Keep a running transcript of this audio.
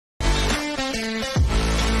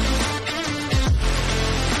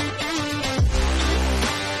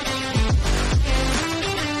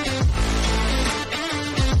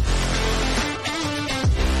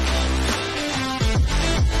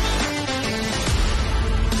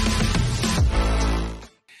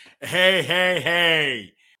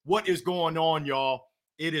Hey. What is going on, y'all?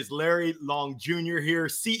 It is Larry Long Jr. here,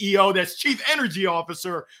 CEO, that's Chief Energy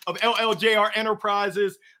Officer of LLJR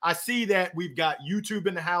Enterprises. I see that we've got YouTube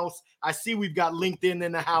in the house. I see we've got LinkedIn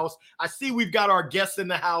in the house. I see we've got our guests in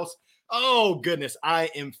the house. Oh, goodness, I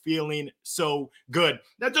am feeling so good.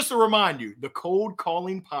 Now, just to remind you, the Cold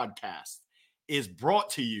Calling Podcast is brought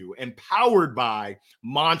to you and powered by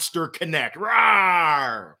Monster Connect.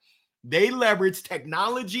 Rawr! They leverage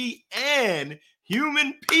technology and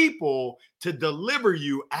human people to deliver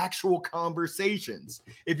you actual conversations.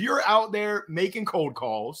 If you're out there making cold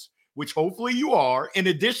calls, which hopefully you are, in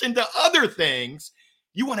addition to other things,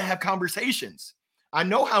 you want to have conversations. I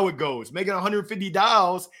know how it goes. Making 150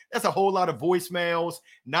 dials, that's a whole lot of voicemails,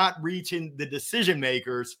 not reaching the decision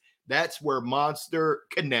makers. That's where Monster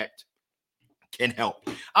Connect can help.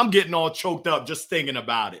 I'm getting all choked up just thinking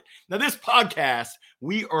about it. Now, this podcast,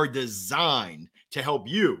 we are designed to help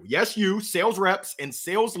you, yes, you, sales reps and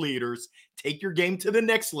sales leaders, take your game to the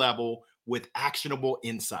next level with actionable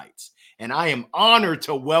insights. And I am honored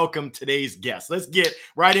to welcome today's guest. Let's get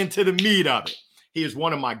right into the meat of it. He is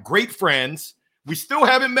one of my great friends. We still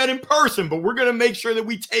haven't met in person, but we're going to make sure that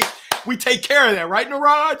we take care of that, right,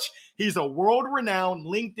 Niraj? He's a world-renowned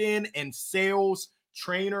LinkedIn and sales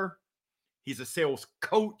trainer. He's a sales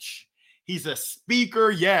coach. He's a speaker.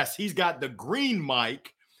 Yes, he's got the green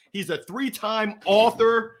mic. He's a 3-time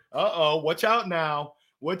author. Watch out now.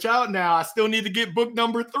 Watch out now. I still need to get book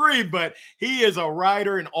number 3, but he is a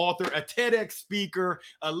writer and author, a TEDx speaker,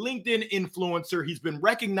 a LinkedIn influencer. He's been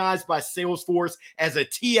recognized by Salesforce as a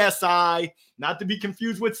TSI, not to be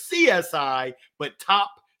confused with CSI, but top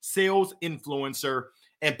sales influencer.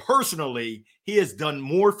 And personally, he has done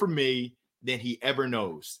more for me than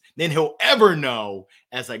he'll ever know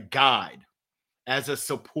as a guide, as a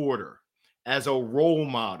supporter, as a role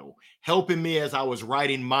model, helping me as I was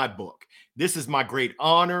writing my book. This is my great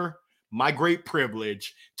honor, my great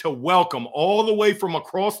privilege to welcome all the way from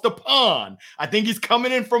across the pond. I think he's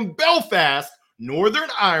coming in from Belfast, Northern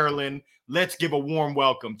Ireland. Let's give a warm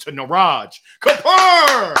welcome to Niraj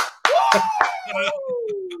Kapur.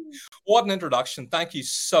 What an introduction. Thank you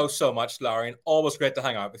so much, Larry. And always great to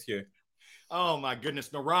hang out with you. Oh, my goodness,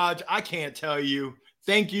 Niraj, I can't tell you.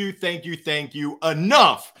 Thank you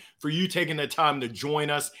enough for you taking the time to join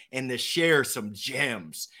us and to share some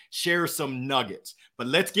gems, share some nuggets. But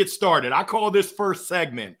let's get started. I call this first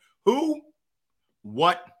segment, Who,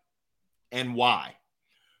 What, and Why.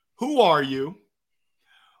 Who are you?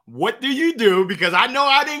 What do you do? Because I know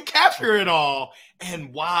I didn't capture it all.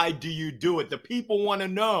 And why do you do it? The people want to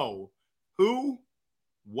know who,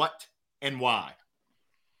 what, and why.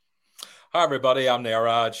 Hi, everybody. I'm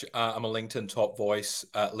Niraj. I'm a LinkedIn top voice,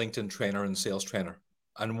 LinkedIn trainer and sales trainer.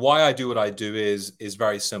 And why I do what I do is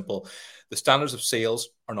very simple. The standards of sales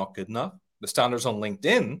are not good enough. The standards on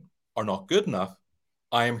LinkedIn are not good enough.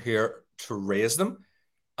 I am here to raise them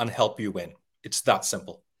and help you win. It's that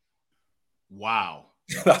simple. Wow.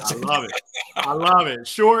 I love it.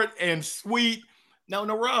 Short and sweet. Now,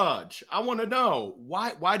 Niraj, I want to know,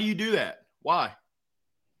 why do you do that? Why?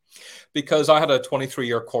 Because I had a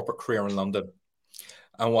 23-year corporate career in London.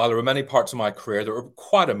 And while there were many parts of my career that were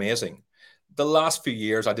quite amazing, the last few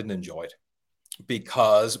years I didn't enjoy it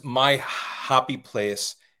because my happy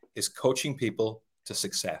place is coaching people to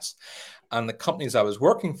success. And the companies I was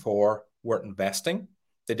working for weren't investing.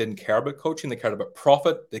 They didn't care about coaching. They cared about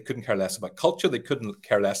profit. They couldn't care less about culture. They couldn't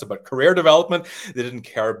care less about career development. They didn't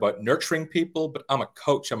care about nurturing people. But I'm a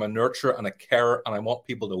coach, I'm a nurturer and a carer, and I want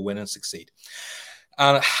people to win and succeed.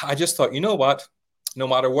 And I just thought, you know what? No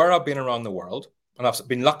matter where I've been around the world, and I've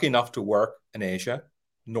been lucky enough to work in Asia,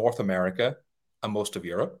 North America, and most of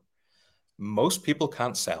Europe, most people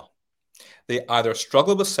can't sell. They either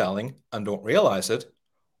struggle with selling and don't realize it,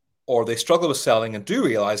 or they struggle with selling and do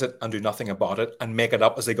realize it and do nothing about it and make it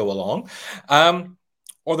up as they go along.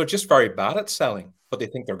 Or they're just very bad at selling, but they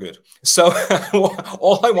think they're good. So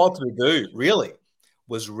all I wanted to do really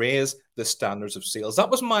was raise the standards of sales. That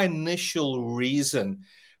was my initial reason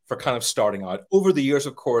for kind of starting out. Over the years,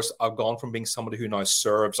 of course, I've gone from being somebody who now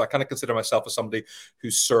serves. I kind of consider myself as somebody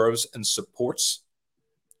who serves and supports.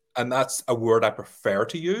 And that's a word I prefer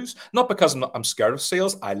to use, not because I'm scared of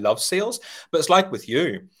sales. I love sales, but it's like with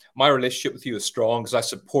you. My relationship with you is strong because I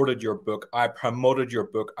supported your book. I promoted your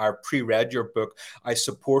book. I pre-read your book. I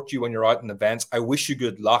support you when you're out in events. I wish you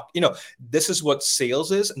good luck. You know, this is what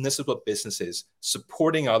sales is, and this is what business is.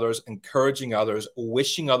 Supporting others, encouraging others,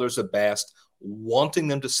 wishing others the best, wanting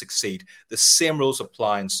them to succeed. The same rules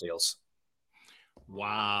apply in sales.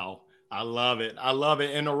 Wow. I love it.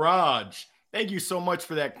 And Niraj, thank you so much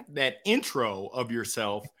for that intro of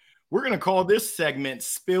yourself. We're going to call this segment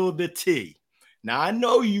Spill the Tea. Now, I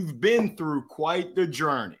know you've been through quite the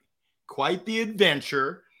journey, quite the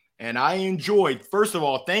adventure, and I enjoyed, first of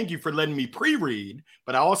all, thank you for letting me pre-read,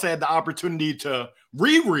 but I also had the opportunity to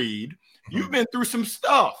reread. You've been through some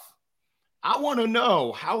stuff. I want to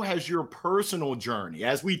know, how has your personal journey,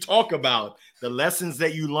 as we talk about the lessons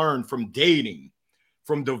that you learned from dating,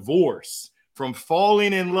 from divorce, from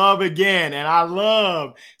falling in love again. And I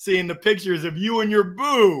love seeing the pictures of you and your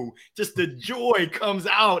boo. Just the joy comes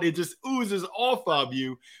out. It just oozes off of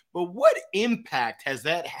you. But what impact has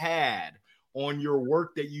that had on your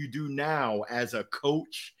work that you do now as a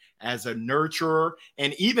coach, as a nurturer,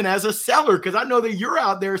 and even as a seller? Because I know that you're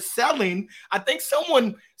out there selling. I think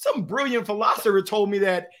some brilliant philosopher told me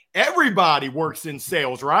that everybody works in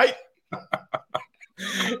sales, right?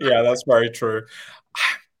 Yeah, that's very true.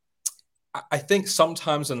 I think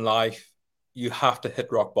sometimes in life, you have to hit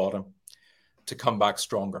rock bottom to come back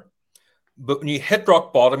stronger. But when you hit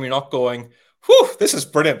rock bottom, you're not going, whew, this is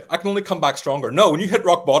brilliant. I can only come back stronger. No, when you hit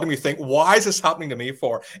rock bottom, you think, why is this happening to me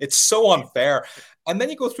for? It's so unfair. And then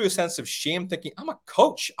you go through a sense of shame thinking, I'm a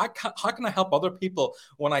coach. How can I help other people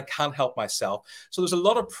when I can't help myself? So there's a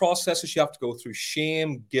lot of processes you have to go through: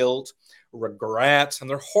 shame, guilt, regret, and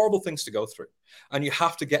they're horrible things to go through. And you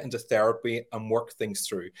have to get into therapy and work things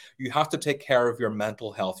through. You have to take care of your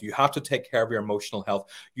mental health. You have to take care of your emotional health.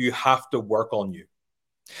 You have to work on you.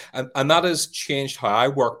 And that has changed how I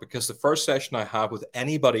work, because the first session I have with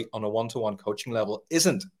anybody on a one-to-one coaching level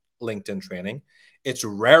isn't LinkedIn training. It's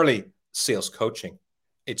rarely sales coaching.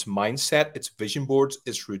 It's mindset, it's vision boards,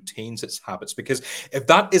 it's routines, it's habits. Because if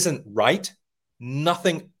that isn't right,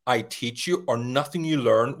 nothing I teach you or nothing you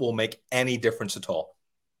learn will make any difference at all.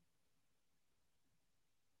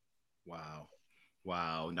 Wow.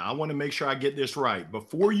 Wow. Now I want to make sure I get this right.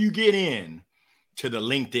 Before you get in to the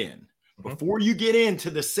LinkedIn, before you get into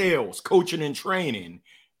the sales, coaching, and training,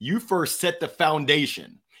 you first set the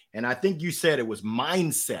foundation. And I think you said it was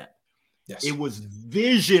mindset. Yes. It was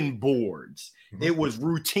vision boards. It was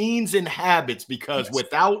routines and habits, because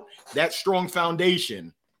without that strong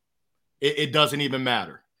foundation, it doesn't even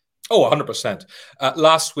matter. Oh, 100%.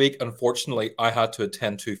 Last week, unfortunately, I had to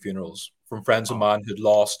attend 2 funerals from friends of mine they'd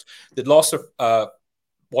lost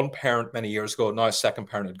one parent many years ago. Now a second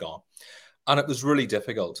parent had gone. And it was really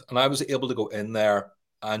difficult. And I was able to go in there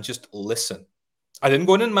and just listen. I didn't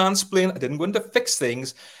go in and mansplain. I didn't go in to fix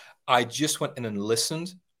things. I just went in and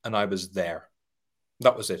listened, and I was there.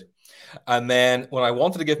 That was it. And then when I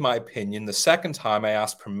wanted to give my opinion, the second time I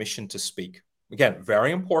asked permission to speak. Again,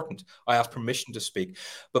 very important. I asked permission to speak.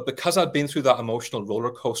 But because I'd been through that emotional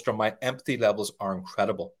roller coaster, my empathy levels are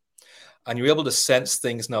incredible. And you're able to sense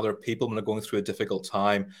things in other people when they're going through a difficult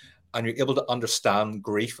time. And you're able to understand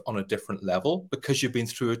grief on a different level because you've been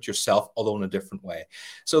through it yourself, although in a different way.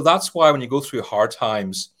 So that's why when you go through hard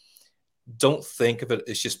times, don't think of it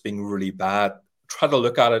as just being really bad. Try to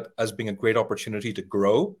look at it as being a great opportunity to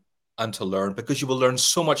grow and to learn, because you will learn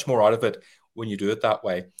so much more out of it when you do it that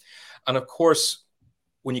way. And of course,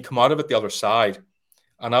 when you come out of it the other side,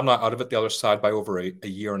 and I'm not out of it the other side by over a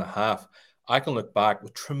year and a half, I can look back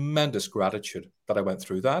with tremendous gratitude that I went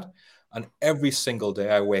through that. And every single day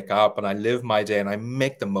I wake up and I live my day and I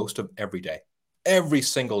make the most of every day. Every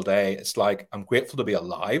single day, it's like I'm grateful to be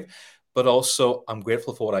alive, but also I'm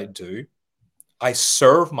grateful for what I do. I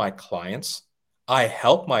serve my clients. I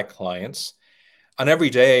help my clients. And every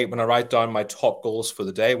day when I write down my top goals for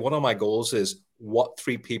the day, one of my goals is, what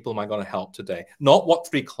 3 people am I going to help today? Not what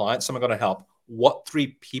 3 clients am I going to help? What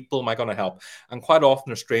 3 people am I going to help? And quite often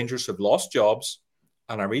they're strangers who've lost jobs.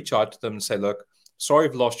 And I reach out to them and say, look, sorry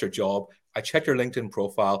you've lost your job. I checked your LinkedIn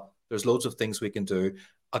profile. There's loads of things we can do.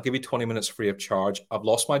 I'll give you 20 minutes free of charge. I've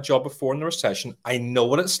lost my job before in the recession. I know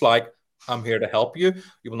what it's like. I'm here to help you.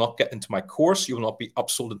 You will not get into my course. You will not be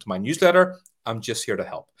upsold into my newsletter. I'm just here to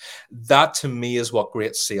help. That to me is what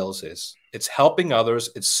great sales is. It's helping others,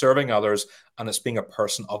 it's serving others, and it's being a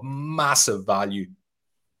person of massive value.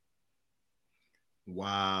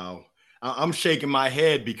 Wow. I'm shaking my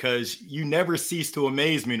head because you never cease to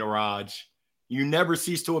amaze me, Niraj. You never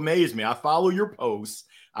cease to amaze me. I follow your posts.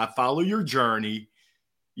 I follow your journey.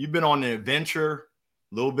 You've been on an adventure,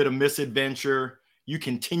 a little bit of misadventure. You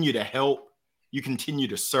continue to help. You continue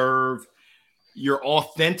to serve. You're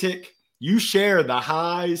authentic. You share the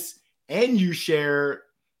highs and you share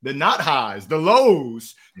the not highs, the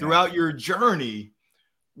lows throughout your journey.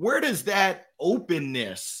 Where does that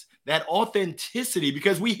openness, that authenticity,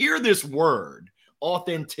 because we hear this word,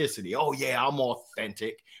 authenticity. Oh, yeah, I'm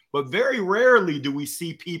authentic. But very rarely do we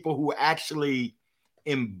see people who actually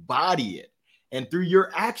embody it. And through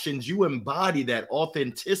your actions, you embody that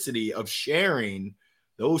authenticity of sharing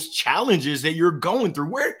those challenges that you're going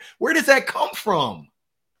through. Where does that come from?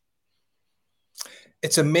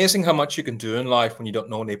 It's amazing how much you can do in life when you don't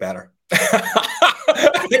know any better.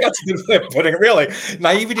 I think that's a good way of putting it, really.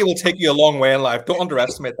 Naivety will take you a long way in life. Don't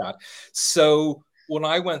underestimate that. So when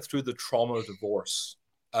I went through the trauma of divorce,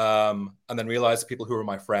 and then realized the people who were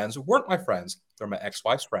my friends weren't my friends, they're my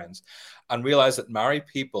ex-wife's friends, and realized that married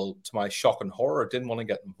people, to my shock and horror, didn't want to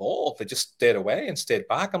get involved. They just stayed away and stayed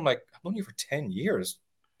back. I'm like, I've known you for 10 years.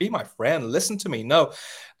 Be my friend. Listen to me. No.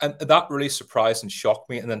 And that really surprised and shocked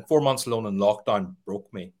me. And then 4 months alone in lockdown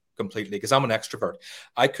broke me completely because I'm an extrovert.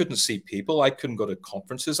 I couldn't see people. I couldn't go to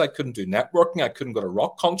conferences. I couldn't do networking. I couldn't go to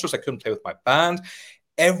rock concerts. I couldn't play with my band.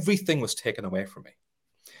 Everything was taken away from me.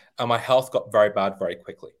 And my health got very bad very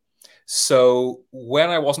quickly. So when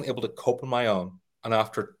I wasn't able to cope on my own, and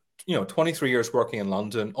after 23 years working in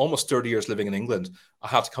London, almost 30 years living in England, I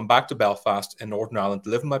had to come back to Belfast in Northern Ireland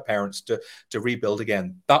to live with my parents to rebuild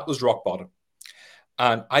again. That was rock bottom.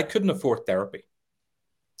 And I couldn't afford therapy.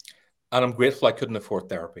 And I'm grateful I couldn't afford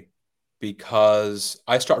therapy because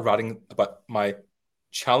I started writing about my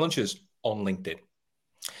challenges on LinkedIn.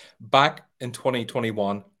 Back in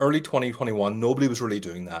 2021, early 2021, nobody was really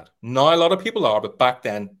doing that. Now a lot of people are, but back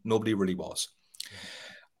then, nobody really was.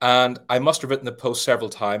 And I must have written the post several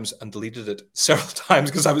times and deleted it several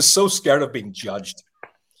times because I was so scared of being judged.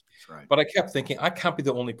 That's right. But I kept thinking, I can't be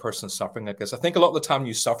the only person suffering like this. I think a lot of the time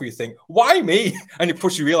you suffer, you think, why me? And of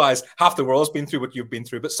course you realize half the world's been through what you've been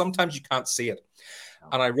through, but sometimes you can't see it.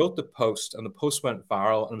 And I wrote the post, and the post went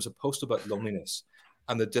viral, and it was a post about loneliness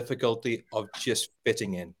and the difficulty of just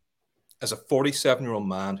fitting in. As a 47-year-old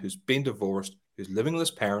man who's been divorced, who's living with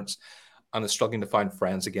his parents, and is struggling to find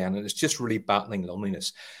friends again, and is just really battling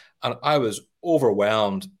loneliness. And I was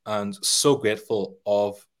overwhelmed and so grateful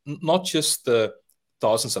of not just the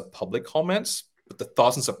thousands of public comments, but the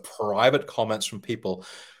thousands of private comments from people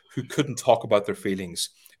who couldn't talk about their feelings,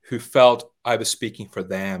 who felt I was speaking for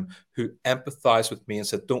them, who empathized with me and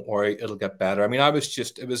said, don't worry, it'll get better. I mean,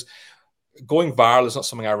 it was going viral is not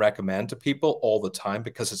something I recommend to people all the time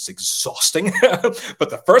because it's exhausting. But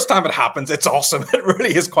the first time it happens, it's awesome. It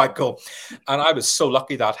really is quite cool. And I was so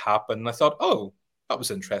lucky that happened. And I thought, oh, that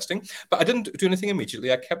was interesting. But I didn't do anything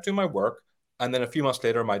immediately. I kept doing my work. And then a few months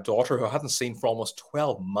later, my daughter, who I hadn't seen for almost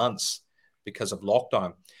 12 months because of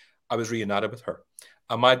lockdown, I was reunited with her.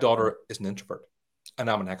 And my daughter is an introvert and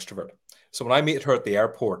I'm an extrovert. So when I meet her at the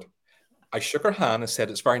airport, I shook her hand and said,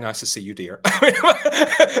 it's very nice to see you, dear.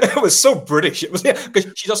 It was so British. It was because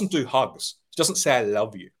she doesn't do hugs. She doesn't say, I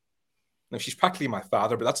love you. Now, she's practically my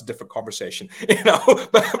father, but that's a different conversation,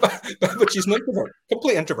 but she's an introvert,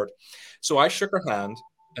 complete introvert. So I shook her hand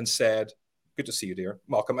and said, good to see you, dear.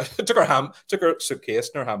 Welcome. I took her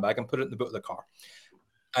suitcase and her handbag and put it in the boot of the car.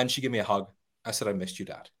 And she gave me a hug. I said, I missed you,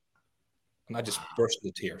 Dad. And I just burst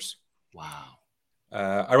into tears. Wow.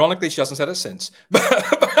 Ironically, she hasn't said it since,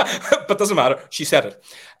 but doesn't matter. She said it.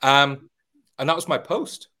 And that was my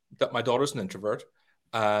post, that my daughter's an introvert.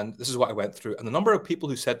 And this is what I went through. And the number of people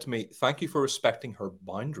who said to me, thank you for respecting her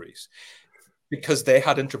boundaries, because they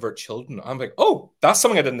had introvert children. I'm like, oh, that's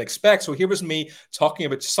something I didn't expect. So here was me talking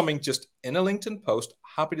about something just in a LinkedIn post,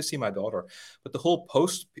 happy to see my daughter. But the whole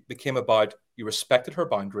post became about you respected her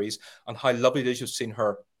boundaries and how lovely it is you've seen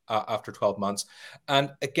her after 12 months.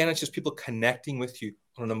 And again, it's just people connecting with you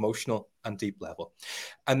on an emotional and deep level.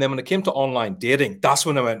 And then when it came to online dating, that's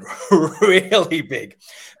when I went really big,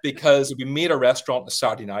 because we meet a restaurant on a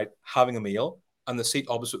Saturday night having a meal and the seat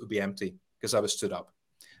opposite would be empty because I was stood up.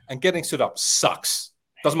 And getting stood up sucks.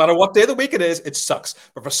 Doesn't matter what day of the week it is, it sucks.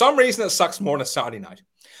 But for some reason, it sucks more on a Saturday night.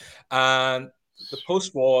 And the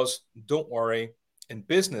post was, don't worry, in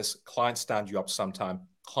business, clients stand you up sometime.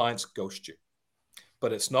 Clients ghost you.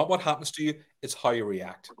 But it's not what happens to you, it's how you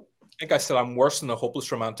react. I think I said I'm worse than a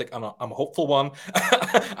hopeless romantic, and I'm a hopeful one.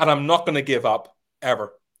 And I'm not going to give up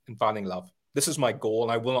ever in finding love. This is my goal,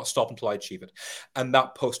 and I will not stop until I achieve it. And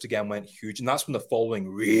that post again went huge. And that's when the following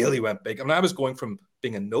really went big. I mean, I was going from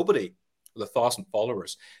being a nobody with 1,000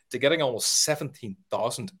 followers to getting almost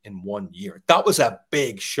 17,000 in 1 year. That was a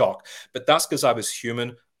big shock. But that's because I was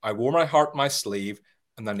human. I wore my heart on my sleeve.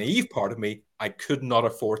 And the naive part of me, I could not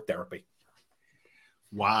afford therapy.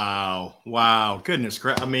 Wow. Wow. Goodness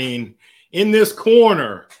gracious. I mean, in this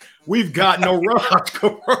corner, we've got Niraj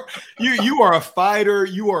Kapur. You are a fighter.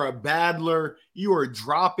 You are a battler. You are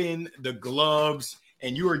dropping the gloves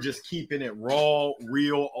and you are just keeping it raw,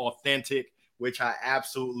 real, authentic, which I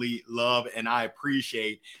absolutely love and I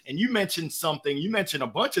appreciate. And you mentioned something, you mentioned a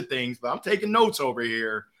bunch of things, but I'm taking notes over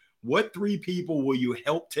here. What 3 people will you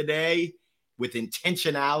help today with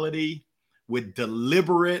intentionality, with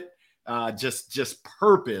deliberate, just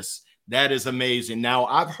purpose That is amazing. Now,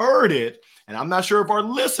 I've heard it, and I'm not sure if our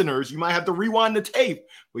listeners, you might have to rewind the tape,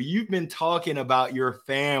 but you've been talking about your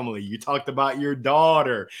family. You talked about your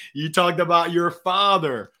daughter. You talked about your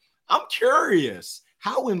father. I'm curious,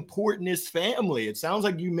 how important is family? It sounds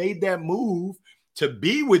like you made that move to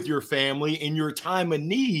be with your family in your time of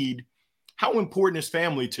need. How important is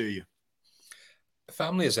family to you?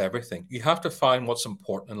 Family is everything. You have to find what's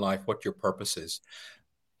important in life, what your purpose is.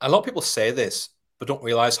 A lot of people say this, but don't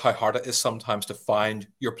realize how hard it is sometimes to find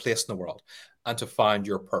your place in the world and to find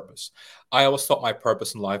your purpose. I always thought my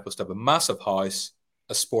purpose in life was to have a massive house,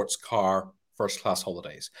 a sports car, first class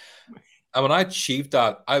holidays. And when I achieved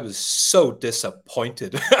that, I was so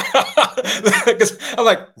disappointed because I'm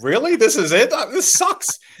like, really? This is it? This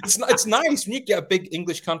sucks. It's nice when you get a big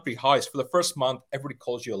English country house for the first month, everybody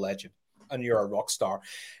calls you a legend and you're a rock star.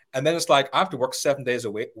 And then it's like, I have to work 7 days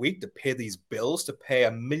a week to pay these bills, to pay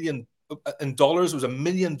 $1 million. In dollars, it was $1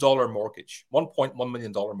 million mortgage, $1.1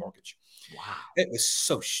 million mortgage. Wow. It was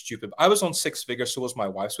so stupid. I was on six figures, so was my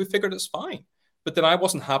wife. So we figured it's fine. But then I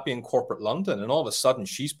wasn't happy in corporate London. And all of a sudden,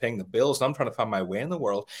 she's paying the bills and I'm trying to find my way in the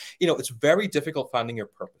world. You know, it's very difficult finding your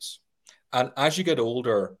purpose. And as you get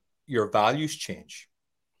older, your values change.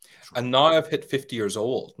 And now I've hit 50 years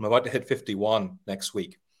old. I'm about to hit 51 next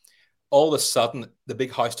week. All of a sudden, the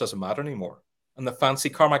big house doesn't matter anymore. And the fancy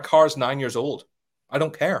car, my car is 9 years old. I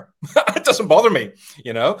don't care. It doesn't bother me.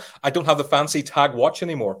 You know, I don't have the fancy tag watch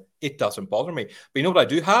anymore. It doesn't bother me. But you know what I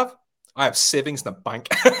do have? I have savings in the bank.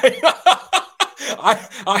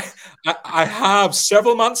 I have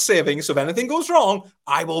several months savings. So if anything goes wrong,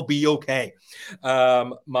 I will be okay.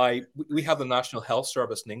 We have the National Health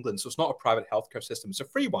Service in England. So it's not a private healthcare system. It's a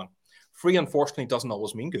free one. Free, unfortunately, doesn't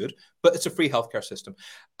always mean good, but it's a free healthcare system.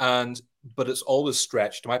 But it's always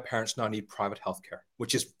stretched. My parents now need private healthcare,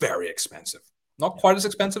 which is very expensive. Not quite as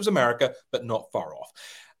expensive as America, but not far off.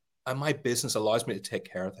 And my business allows me to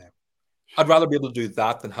take care of them. I'd rather be able to do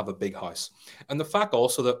that than have a big house. And the fact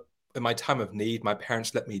also that in my time of need, my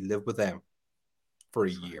parents let me live with them for a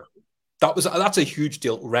year. That's a huge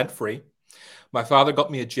deal, rent-free. My father got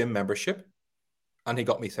me a gym membership and he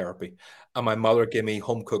got me therapy. And my mother gave me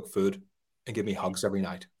home-cooked food and gave me hugs every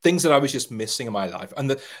night. Things that I was just missing in my life. And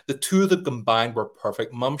the two of them combined were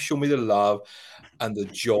perfect. Mom showed me the love and the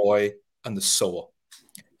joy and the soul.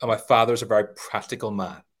 And my father's a very practical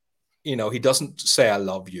man. You know, he doesn't say, I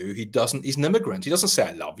love you. He's an immigrant. He doesn't say,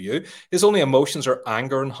 I love you. His only emotions are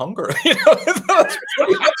anger and hunger. You know,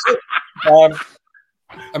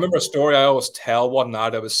 I remember a story I always tell. One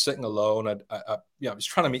night I was sitting alone. I was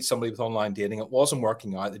trying to meet somebody with online dating. It wasn't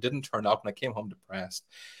working out. They didn't turn up and I came home depressed.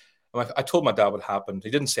 And I told my dad what happened.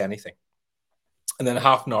 He didn't say anything. And then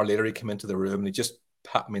half an hour later, he came into the room and he just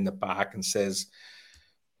pat me in the back and says,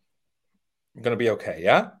 "I'm going to be okay,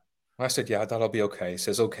 yeah?" And I said, "Yeah, Dad, I'll be okay." He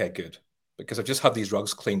says, "Okay, good. Because I've just had these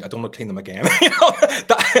rugs cleaned. I don't want to clean them again." You know,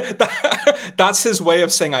 that's his way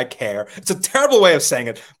of saying I care. It's a terrible way of saying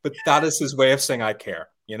it, but that is his way of saying I care,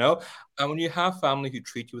 you know? And when you have family who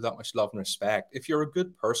treat you with that much love and respect, if you're a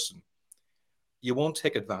good person, you won't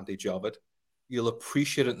take advantage of it. You'll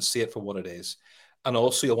appreciate it and see it for what it is. And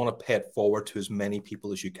also you'll want to pay it forward to as many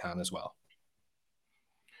people as you can as well.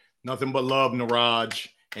 Nothing but love, Niraj.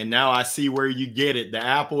 And now I see where you get it. The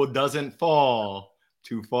apple doesn't fall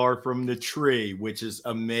too far from the tree, which is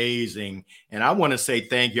amazing. And I want to say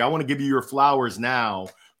thank you. I want to give you your flowers now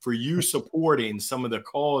for you supporting some of the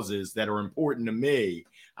causes that are important to me.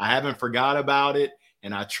 I haven't forgot about it,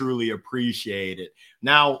 and I truly appreciate it.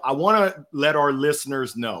 Now, I want to let our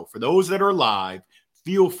listeners know, for those that are live,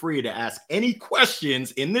 feel free to ask any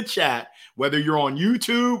questions in the chat, whether you're on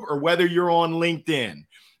YouTube or whether you're on LinkedIn.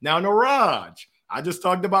 Now, Niraj, I just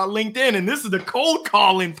talked about LinkedIn, and this is the cold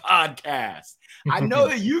calling podcast. I know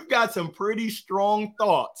that you've got some pretty strong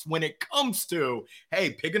thoughts when it comes to, hey,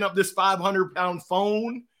 picking up this 500-pound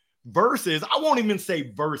phone versus, I won't even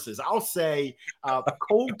say versus, I'll say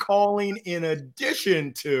cold calling in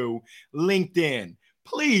addition to LinkedIn.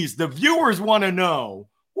 Please, the viewers want to know,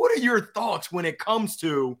 what are your thoughts when it comes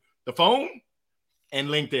to the phone and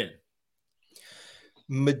LinkedIn?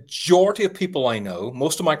 Majority of people I know,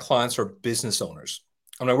 most of my clients are business owners.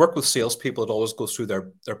 And when I work with salespeople, it always goes through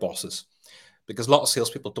their bosses, because a lot of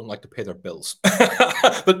salespeople don't like to pay their bills,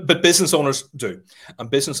 but business owners do. And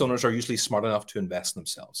business owners are usually smart enough to invest in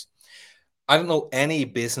themselves. I don't know any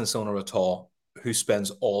business owner at all who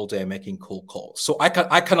spends all day making cold calls. So I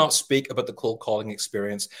cannot speak about the cold calling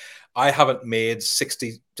experience. I haven't made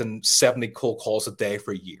 60 to 70 cold calls a day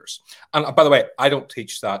for years. And by the way, I don't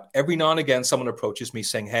teach that. Every now and again, someone approaches me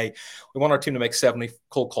saying, "Hey, we want our team to make 70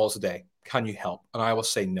 cold calls a day. Can you help?" And I will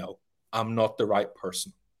say, "No, I'm not the right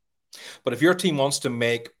person." But if your team wants to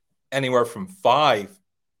make anywhere from 5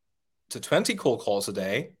 to 20 cold calls a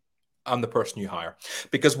day, I'm the person you hire.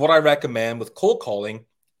 Because what I recommend with cold calling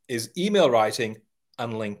is email writing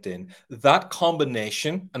and LinkedIn. That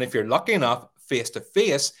combination, and if you're lucky enough,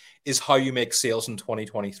 face-to-face, is how you make sales in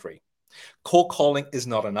 2023. Cold calling is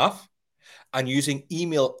not enough. And using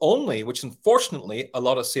email only, which unfortunately a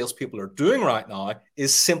lot of salespeople are doing right now,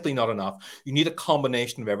 is simply not enough. You need a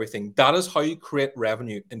combination of everything. That is how you create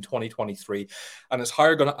revenue in 2023. And it's how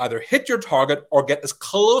you're going to either hit your target or get as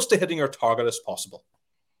close to hitting your target as possible.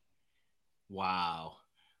 Wow.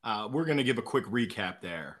 We're going to give a quick recap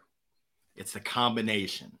there. It's the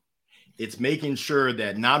combination. It's making sure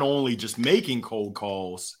that not only just making cold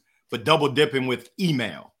calls, but double dipping with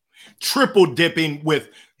email, triple dipping with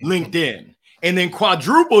LinkedIn, and then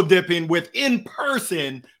quadruple dipping with in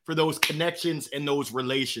person for those connections and those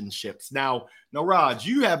relationships. Now, Niraj,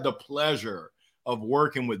 you have the pleasure of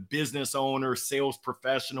working with business owners, sales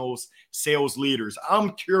professionals, sales leaders.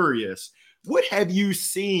 I'm curious, what have you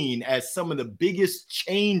seen as some of the biggest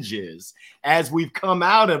changes as we've come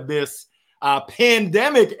out of this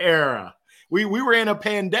pandemic era? We were in a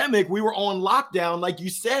pandemic. We were on lockdown. Like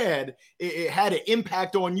you said, it had an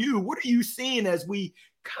impact on you. What are you seeing as we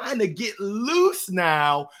kind of get loose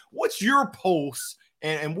now? What's your pulse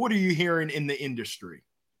and what are you hearing in the industry?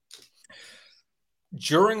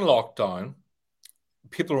 During lockdown,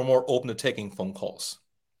 people were more open to taking phone calls.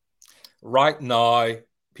 Right now,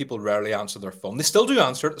 people rarely answer their phone. They still do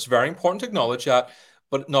answer it. It's very important to acknowledge that,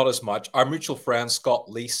 but not as much. Our mutual friend,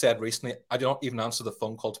 Scott Lee, said recently, I do not even answer the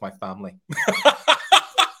phone call to my family.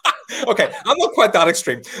 Okay, I'm not quite that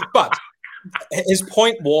extreme, but his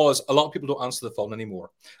point was a lot of people don't answer the phone anymore.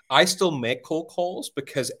 I still make cold calls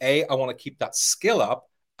because A, I want to keep that skill up,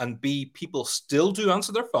 and B, people still do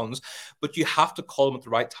answer their phones, but you have to call them at the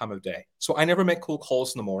right time of day. So I never make cold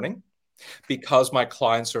calls in the morning because my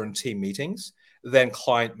clients are in team meetings, then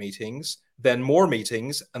client meetings, then more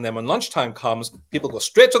meetings, and then when lunchtime comes, people go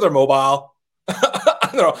straight to their mobile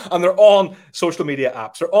and they're on social media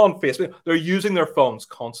apps, they're on Facebook, they're using their phones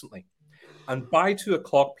constantly. And by 2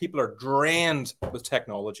 o'clock, people are drained with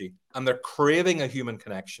technology and they're craving a human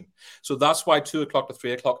connection. So that's why 2 o'clock to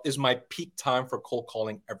 3 o'clock is my peak time for cold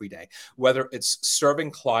calling every day, whether it's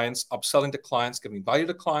serving clients, upselling to clients, giving value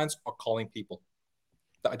to clients, or calling people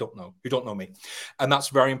that I don't know, who don't know me. And that's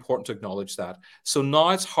very important to acknowledge that. So now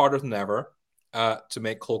it's harder than ever to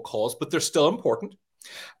make cold calls, but they're still important.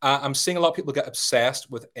 I'm seeing a lot of people get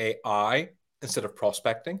obsessed with AI instead of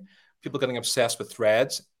prospecting. People getting obsessed with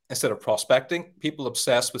threads instead of prospecting. People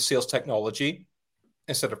obsessed with sales technology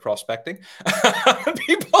instead of prospecting.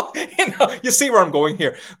 People, you see where I'm going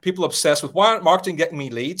here. People obsessed with why aren't marketing getting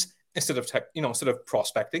me leads instead of instead of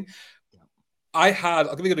prospecting.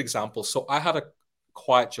 I'll give you a good example. So I had a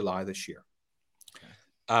quiet July this year,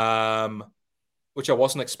 which I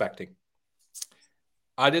wasn't expecting.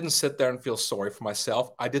 I didn't sit there and feel sorry for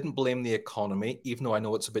myself. I didn't blame the economy, even though I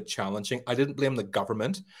know it's a bit challenging. I didn't blame the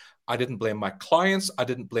government. I didn't blame my clients. I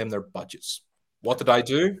didn't blame their budgets. What did I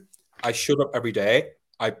do? I showed up every day.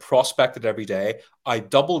 I prospected every day. I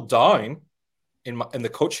doubled down in the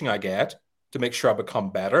coaching I get to make sure I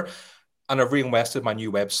become better. And I've reinvested my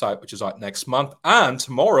new website, which is out next month. And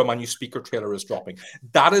tomorrow, my new speaker trailer is dropping.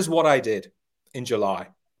 That is what I did in July.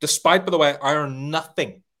 Despite, by the way, I earned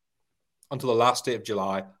nothing until the last day of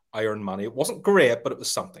July. I earned money. It wasn't great, but it was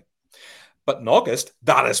something. But in August,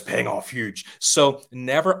 that is paying off huge. So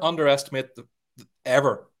never underestimate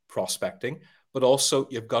ever prospecting, but also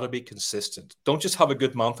you've got to be consistent. Don't just have a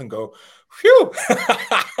good month and go, phew.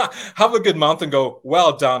 Have a good month and go,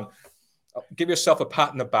 well done. Give yourself a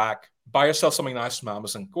pat in the back. Buy yourself something nice from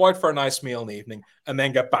Amazon. Go out for a nice meal in the evening and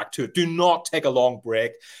then get back to it. Do not take a long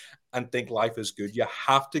break and think life is good. You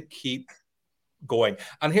have to keep going.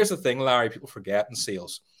 And here's the thing, Larry, people forget in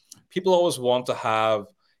sales. People always want to have,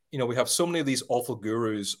 we have so many of these awful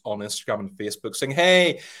gurus on Instagram and Facebook saying,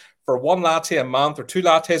 hey, for 1 latte a month or 2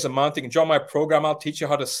 lattes a month, you can join my program. I'll teach you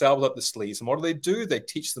how to sell without the sleaze. And what do? They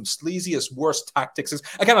teach them sleaziest, worst tactics.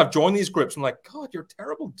 Again, I've joined these groups. I'm like, God, you're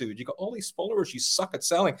terrible, dude. You got all these followers. You suck at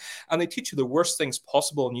selling. And they teach you the worst things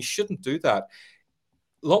possible. And you shouldn't do that.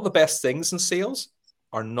 A lot of the best things in sales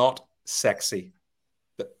are not sexy.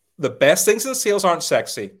 The best things in sales aren't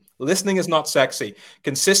sexy. Listening is not sexy.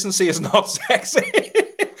 Consistency is not sexy.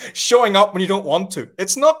 Showing up when you don't want to.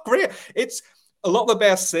 It's not great. It's a lot of the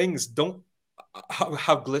best things don't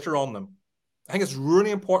have glitter on them. I think it's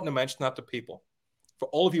really important to mention that to people. For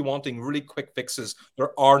all of you wanting really quick fixes,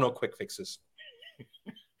 there are no quick fixes.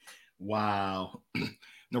 Wow.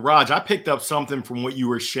 Niraj, I picked up something from what you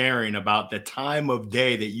were sharing about the time of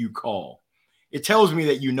day that you call. It tells me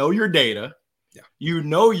that you know your data. Yeah. You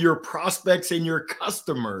know your prospects and your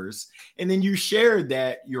customers. And then you shared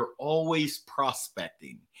that you're always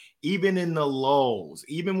prospecting, even in the lulls,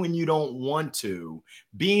 even when you don't want to,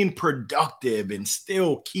 being productive and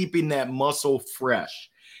still keeping that muscle fresh.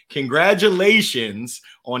 Congratulations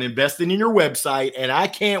on investing in your website. And I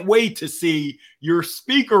can't wait to see your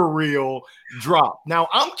speaker reel drop. Now,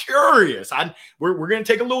 I'm curious. We're going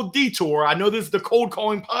to take a little detour. I know this is the cold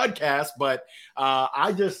calling podcast, but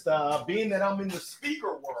I just, being that I'm in the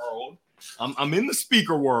speaker world, I'm in the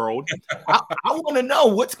speaker world. I want to know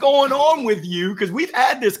what's going on with you, because we've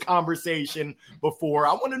had this conversation before.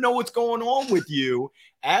 I want to know what's going on with you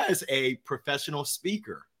as a professional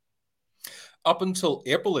speaker. Up until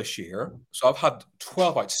April this year, so I've had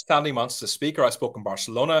 12 outstanding months as a speaker. I spoke in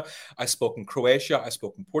Barcelona, I spoke in Croatia, I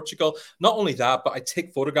spoke in Portugal. Not only that, but I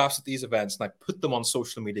take photographs at these events and I put them on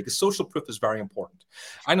social media, because social proof is very important.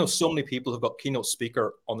 I know so many people who've got keynote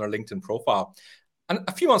speaker on their LinkedIn profile. And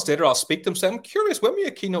a few months later, I'll speak to them, say, I'm curious, when were you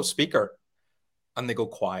a keynote speaker? And they go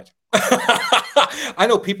quiet. I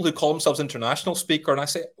know people who call themselves international speaker, and I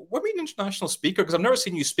say, what do you mean international speaker? Because I've never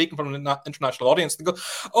seen you speak in front of an international audience. They go,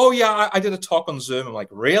 oh yeah, I did a talk on Zoom. I'm like,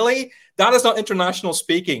 really? That is not international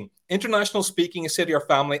speaking. International speaking is say to your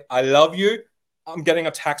family, I love you. I'm getting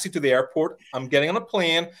a taxi to the airport. I'm getting on a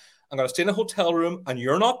plane. I'm going to stay in a hotel room and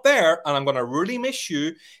you're not there. And I'm going to really miss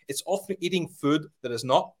you. It's often eating food that is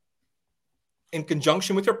not in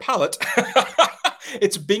conjunction with your palate.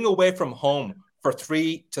 It's being away from home for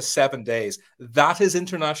 3 to 7 days. That is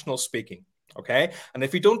international speaking, okay? And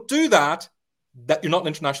if you don't do that, that you're not an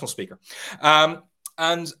international speaker.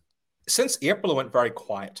 And since April, I went very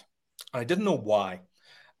quiet. And I didn't know why.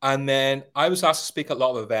 And then I was asked to speak at a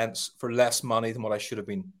lot of events for less money than what I should have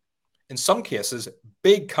been. In some cases,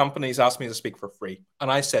 big companies asked me to speak for free,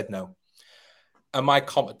 and I said no. And my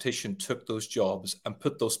competition took those jobs and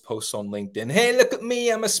put those posts on LinkedIn. Hey, look at me,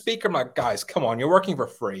 I'm a speaker. I'm like, guys, come on, you're working for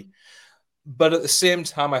free. But at the same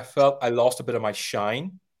time, I felt I lost a bit of my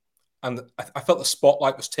shine. And I felt the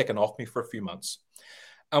spotlight was taken off me for a few months.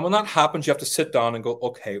 And when that happens, you have to sit down and go,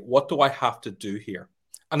 okay, what do I have to do here?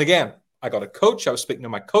 And again, I got a coach. I was speaking to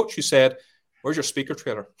my coach who said, where's your speaker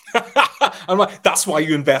trailer? I'm like, that's why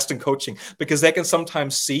you invest in coaching, because they can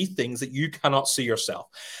sometimes see things that you cannot see yourself.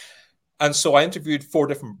 And so I interviewed 4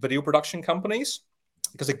 different video production companies,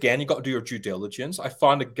 because again, you got to do your due diligence. I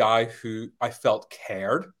found a guy who I felt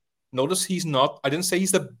cared. Notice he's not, I didn't say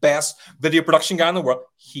he's the best video production guy in the world.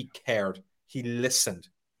 He cared. He listened.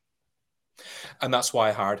 And that's why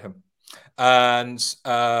I hired him. And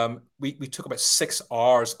we took about 6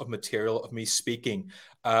 hours of material of me speaking,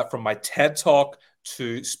 from my TED Talk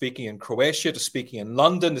to speaking in Croatia, to speaking in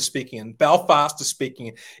London, to speaking in Belfast, to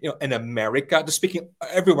speaking in America, to speaking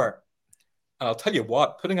everywhere. And I'll tell you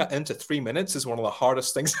what, putting that into 3 minutes is one of the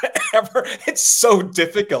hardest things ever. It's so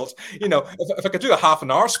difficult. If I could do a half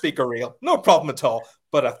an hour speaker reel, no problem at all.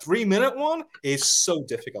 But a 3-minute one is so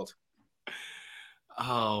difficult.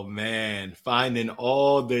 Oh man, finding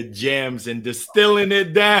all the gems and distilling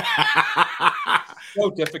it down.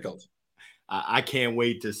 So difficult. I can't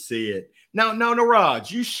wait to see it. Now,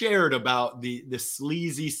 Niraj, you shared about the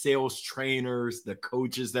sleazy sales trainers, the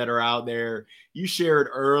coaches that are out there. You shared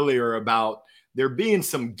earlier about there being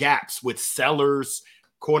some gaps with sellers,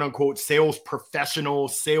 quote unquote, sales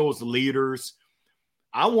professionals, sales leaders.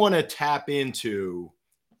 I want to tap into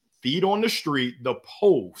feet on the street, the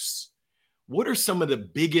posts. What are some of the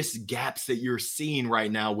biggest gaps that you're seeing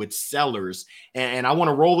right now with sellers? And I want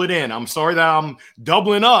to roll it in. I'm sorry that I'm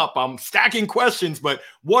doubling up. I'm stacking questions, but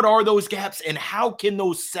what are those gaps, and how can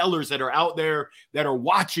those sellers that are out there that are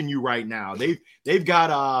watching you right now, they've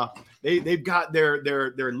got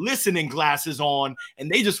their listening glasses on,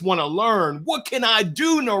 and they just want to learn, what can I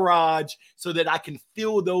do, Niraj, so that I can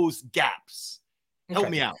fill those gaps? Help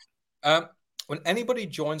me out. When anybody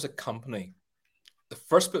joins a company, the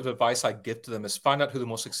first bit of advice I give to them is find out who the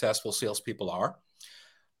most successful salespeople are,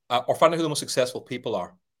 or find out who the most successful people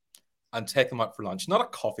are, and take them out for lunch. Not a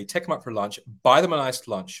coffee, take them out for lunch, buy them a nice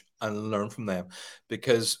lunch, and learn from them.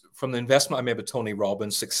 Because from the investment I made with Tony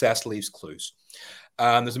Robbins, success leaves clues.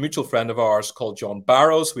 There's a mutual friend of ours called John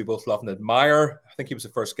Barrows. We both love and admire. I think he was the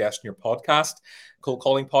first guest in your podcast, Cold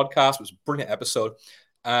Calling Podcast. It was a brilliant episode.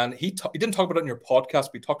 And he didn't talk about it in your podcast,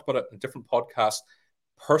 but he talked about it in a different podcast.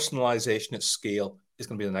 Personalization at scale is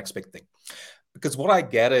going to be the next big thing. Because what I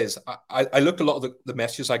get is, I looked at a lot of the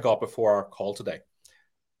messages I got before our call today,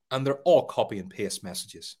 and they're all copy and paste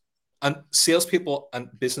messages. And salespeople and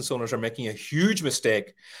business owners are making a huge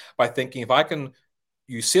mistake by thinking, if I can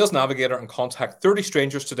use Sales Navigator and contact 30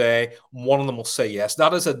 strangers today, one of them will say yes.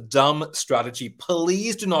 That is a dumb strategy.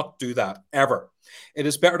 Please do not do that, ever. It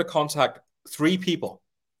is better to contact 3 people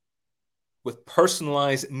with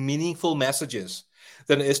personalized, meaningful messages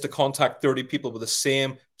than it is to contact 30 people with the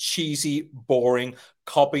same cheesy, boring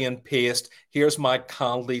copy and paste. Here's my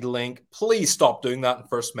Calendly link. Please stop doing that in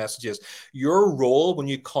first messages. Your role when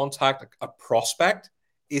you contact a prospect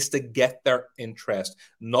is to get their interest,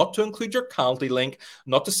 not to include your Calendly link,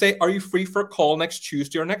 not to say, are you free for a call next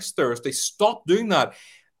Tuesday or next Thursday? Stop doing that.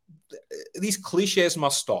 These cliches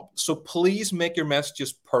must stop. So please make your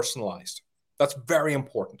messages personalized. That's very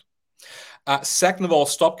important. Second of all,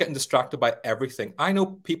 stop getting distracted by everything. I know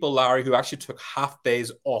people, Larry, who actually took half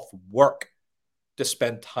days off work to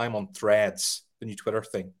spend time on Threads, the new Twitter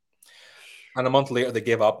thing. And a month later, they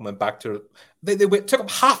gave up and went back to, took up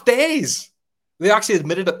half days. They actually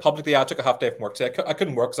admitted it publicly. I took a half day from work today. I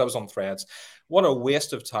couldn't work because I was on Threads. What a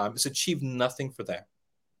waste of time. It's achieved nothing for them.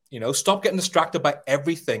 Stop getting distracted by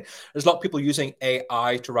everything. There's a lot of people using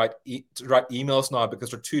AI to write emails now because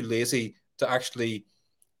they're too lazy to actually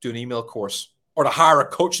do an email course or to hire a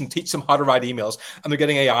coach and teach them how to write emails. And they're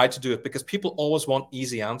getting AI to do it because people always want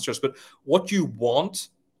easy answers. But what you want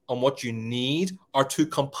and what you need are 2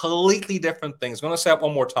 completely different things. I'm going to say it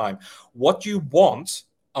one more time. What you want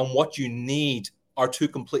and what you need are 2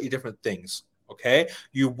 completely different things. Okay?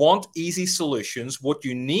 You want easy solutions. What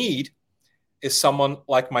you need is someone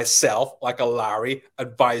like myself, like a Larry,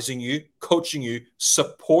 advising you, coaching you,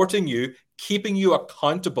 supporting you, keeping you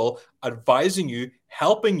accountable, advising you,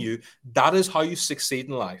 helping you. That is how you succeed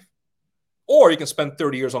in life. Or you can spend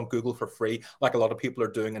 30 years on Google for free, like a lot of people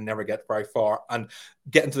are doing, and never get very far and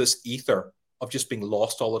get into this ether of just being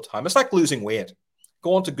lost all the time. It's like losing weight.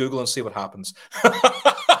 Go on to Google and see what happens.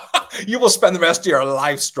 You will spend the rest of your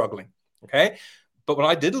life struggling. Okay. But when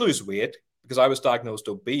I did lose weight, because I was diagnosed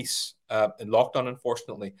obese in lockdown,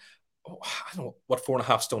 unfortunately, I don't know what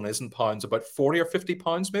 4.5 stone is in pounds, about 40 or 50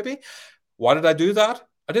 pounds maybe. Why did I do that?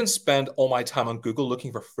 I didn't spend all my time on Google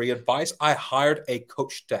looking for free advice. I hired a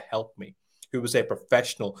coach to help me, who was a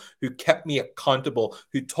professional, who kept me accountable,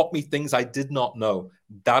 who taught me things I did not know.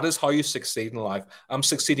 That is how you succeed in life. I'm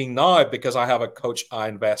succeeding now because I have a coach I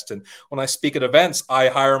invest in. When I speak at events, I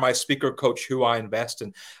hire my speaker coach who I invest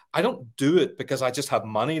in. I don't do it because I just have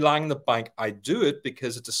money lying in the bank. I do it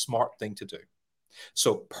because it's a smart thing to do.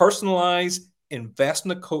 So personalize, invest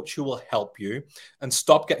in a coach who will help you, and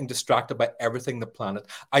stop getting distracted by everything on the planet.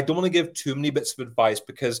 I don't want to give too many bits of advice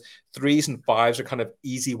because 3s and 5s are kind of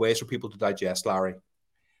easy ways for people to digest, Larry.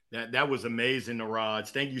 That was amazing, Niraj.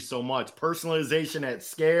 Thank you so much. Personalization at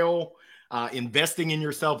scale, investing in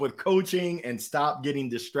yourself with coaching, and stop getting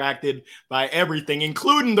distracted by everything,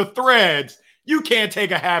 including the Threads. You can't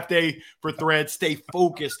take a half day for Threads. Stay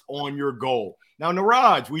focused on your goal. Now,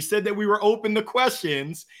 Niraj, we said that we were open to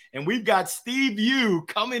questions, and we've got Steve Yu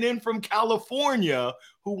coming in from California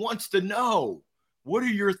who wants to know, what are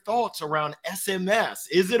your thoughts around SMS?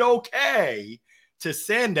 Is it okay to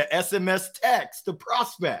send a SMS text to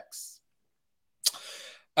prospects?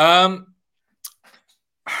 I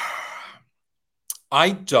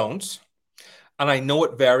don't. And I know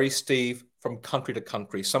it varies, Steve, from country to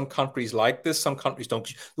country. Some countries like this, some countries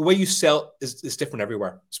don't. The way you sell is different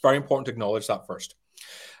everywhere. It's very important to acknowledge that first.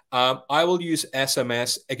 I will use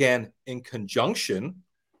SMS, again, in conjunction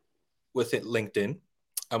with LinkedIn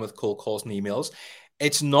and with cold calls and emails.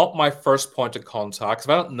 It's not my first point of contact. If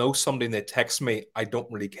I don't know somebody and they text me, I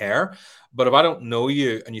don't really care. But if I don't know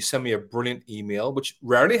you and you send me a brilliant email, which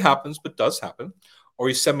rarely happens, but does happen, or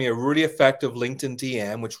you send me a really effective LinkedIn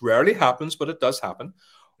DM, which rarely happens, but it does happen,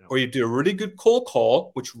 or you do a really good cold call,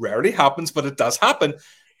 which rarely happens, but it does happen,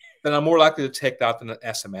 then I'm more likely to take that than an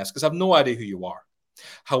SMS because I have no idea who you are.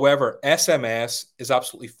 However, SMS is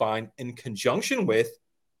absolutely fine in conjunction with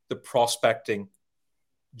the prospecting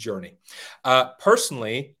journey.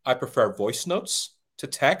 Personally, I prefer voice notes to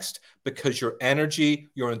text because your energy,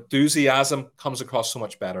 your enthusiasm comes across so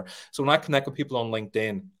much better. So when I connect with people on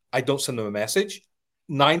LinkedIn, I don't send them a message.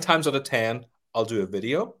 9 times out of 10, I'll do a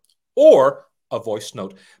video or a voice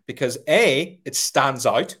note because A, it stands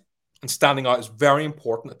out, and standing out is very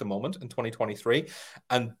important at the moment in 2023.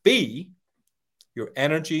 And B, your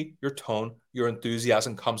energy, your tone, your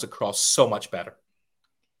enthusiasm comes across so much better.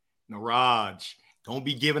 Niraj, don't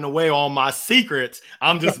be giving away all my secrets.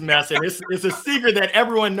 I'm just messing. It's a secret that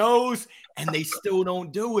everyone knows and they still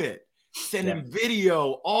don't do it. Sending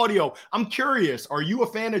video, audio. I'm curious. Are you a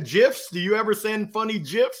fan of GIFs? Do you ever send funny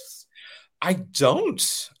GIFs? I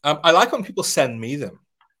don't. I like when people send me them.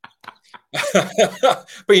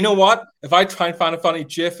 But you know what? If I try and find a funny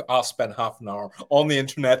GIF, I'll spend half an hour on the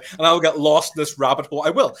internet and I'll get lost in this rabbit hole. I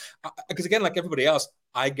will. Because again, like everybody else,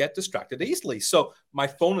 I get distracted easily. So my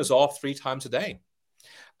phone is off 3 times a day.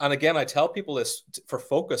 And again, I tell people this for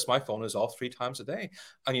focus, my phone is off 3 times a day.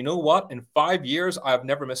 And you know what? In 5 years, I have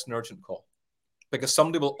never missed an urgent call because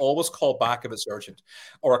somebody will always call back if it's urgent,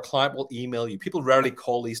 or a client will email you. People rarely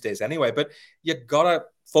call these days anyway, but you gotta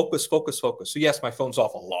focus, focus, focus. So yes, my phone's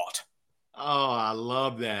off a lot. Oh, I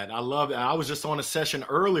love that. I love that. I was just on a session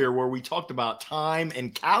earlier where we talked about time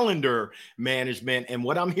and calendar management. And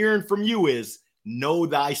what I'm hearing from you is know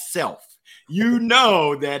thyself. You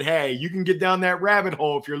know that, hey, you can get down that rabbit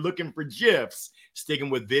hole if you're looking for GIFs, sticking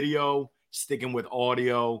with video, sticking with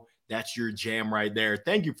audio. That's your jam right there.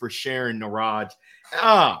 Thank you for sharing, Niraj.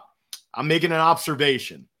 I'm making an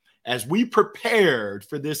observation. As we prepared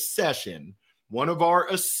for this session, one of our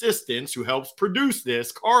assistants who helps produce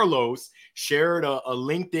this, Carlos, shared a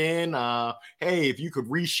LinkedIn. Hey, if you could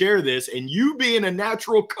reshare this, and you being a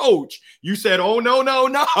natural coach, you said, oh, no, no,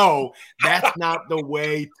 no, that's not the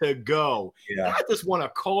way to go. Yeah. And I just want to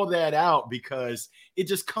call that out because it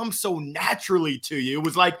just comes so naturally to you. It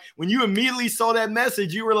was like when you immediately saw that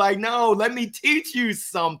message, you were like, no, let me teach you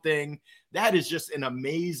something. That is just an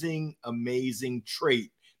amazing, amazing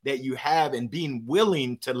trait that you have, and being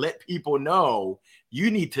willing to let people know you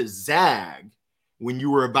need to zag when you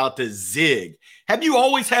were about to zig. Have you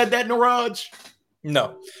always had that, Niraj?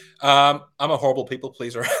 No, I'm a horrible people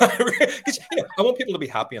pleaser. I want people to be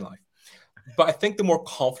happy in life. But I think the more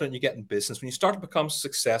confident you get in business, when you start to become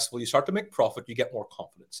successful, you start to make profit, you get more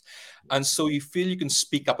confidence. And so you feel you can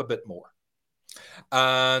speak up a bit more.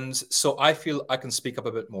 And so I feel I can speak up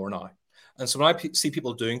a bit more now. And so when I see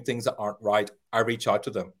people doing things that aren't right, I reach out to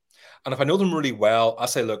them. And if I know them really well, I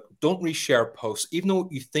say, look, don't reshare posts. Even though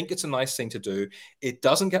you think it's a nice thing to do, it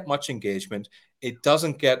doesn't get much engagement. It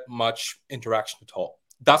doesn't get much interaction at all.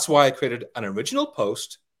 That's why I created an original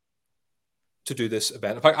post to do this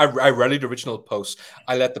event. In fact, I rarely do original posts.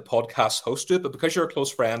 I let the podcast host do it, but because you're a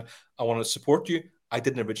close friend, I want to support you. I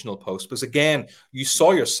did an original post because, again, you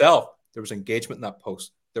saw yourself, there was engagement in that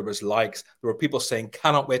post. There was likes. There were people saying,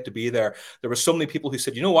 cannot wait to be there. There were so many people who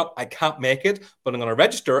said, you know what, I can't make it, but I'm going to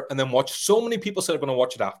register and then watch. So many people said, I'm going to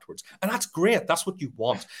watch it afterwards. And that's great. That's what you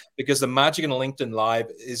want, because the magic in a LinkedIn Live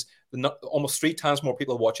is almost 3 times more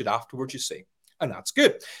people watch it afterwards, you see. And that's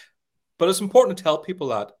good. But it's important to tell people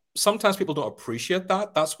that sometimes people don't appreciate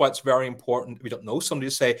that. That's why it's very important, if you don't know somebody,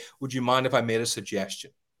 to say, would you mind if I made a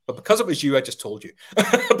suggestion? But because it was you, I just told you.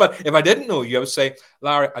 But if I didn't know you, I would say,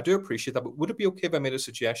 Larry, I do appreciate that, but would it be okay if I made a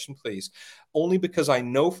suggestion, please? Only because I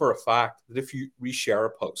know for a fact that if you reshare a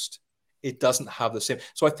post, it doesn't have the same.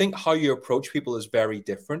 So I think how you approach people is very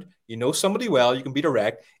different. You know somebody well, you can be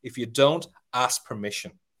direct. If you don't, ask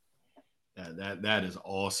permission. That is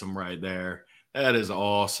awesome right there. That is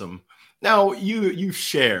awesome. Now you've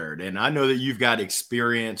shared, and I know that you've got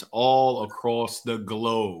experience all across the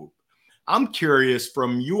globe. I'm curious,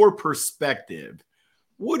 from your perspective,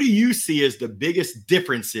 what do you see as the biggest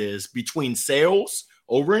differences between sales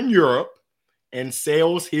over in Europe and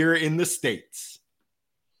sales here in the States?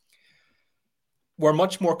 We're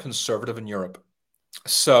much more conservative in Europe.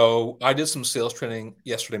 So I did some sales training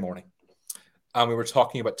yesterday morning, and we were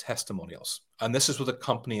talking about testimonials. And this is with a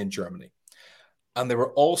company in Germany. And they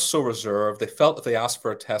were all so reserved. They felt if they asked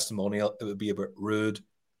for a testimonial, it would be a bit rude,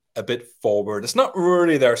 a bit forward. It's not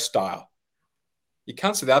really their style. You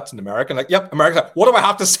can't say that to an American. Like, yep, America, what do I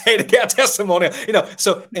have to say to get a testimonial?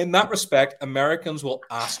 So in that respect, Americans will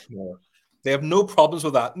ask more. They have no problems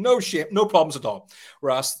with that. No shame, no problems at all.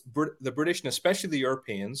 Whereas the British, and especially the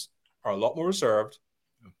Europeans, are a lot more reserved.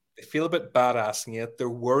 They feel a bit bad asking it. They're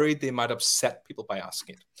worried they might upset people by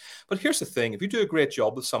asking it. But here's the thing. If you do a great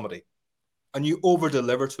job with somebody and you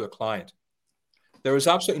over-deliver to a client, there is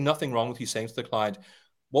absolutely nothing wrong with you saying to the client,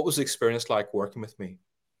 what was the experience like working with me?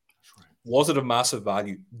 Was it of massive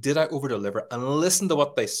value? Did I over-deliver? And listen to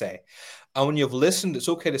what they say. And when you've listened, it's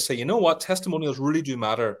okay to say, you know what? Testimonials really do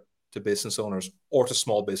matter to business owners or to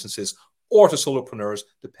small businesses or to solopreneurs,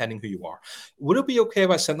 depending who you are. Would it be okay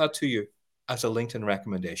if I sent that to you as a LinkedIn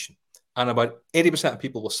recommendation? And about 80% of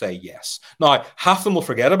people will say yes. Now, half of them will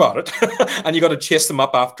forget about it. And you got to chase them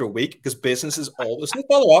up after a week, because business is always a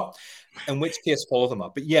follow-up, in which case follow them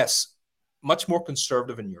up. But yes, much more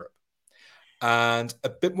conservative in Europe, and a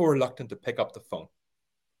bit more reluctant to pick up the phone.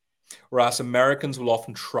 Whereas Americans will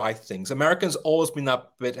often try things. Americans always been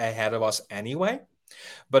that bit ahead of us anyway,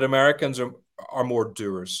 but Americans are more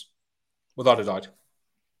doers, without a doubt.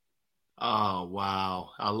 Oh,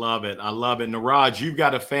 wow. I love it. I love it. Niraj, you've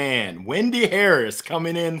got a fan. Wendy Harris,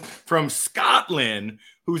 coming in from Scotland,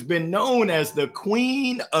 who's been known as the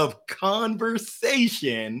queen of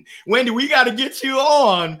conversation. Wendy, we got to get you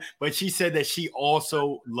on. But she said that she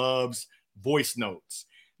also loves voice notes.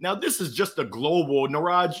 Now, this is just a global,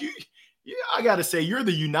 Niraj, Yeah, I got to say, you're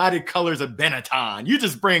the United Colors of Benetton. You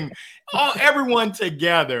just bring everyone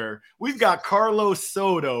together. We've got Carlos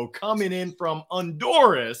Soto coming in from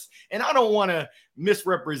Honduras. And I don't want to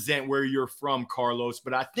misrepresent where you're from, Carlos,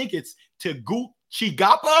 but I think it's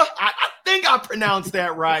Tegucigalpa. I think I pronounced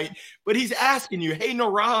that right. But he's asking you, hey,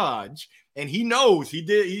 Niraj, and he knows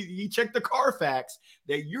he checked the Carfax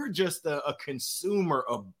that you're just a consumer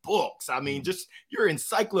of books. I mean, just your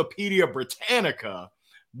Encyclopedia Britannica.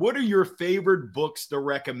 What are your favorite books to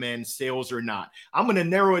recommend, sales or not? I'm going to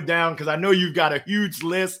narrow it down because I know you've got a huge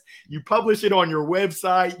list. You publish it on your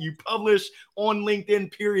website. You publish on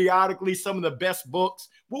LinkedIn periodically some of the best books.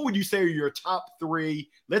 What would you say are your top three?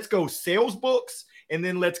 Let's go sales books, and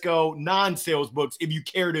then let's go non-sales books if you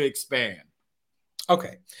care to expand.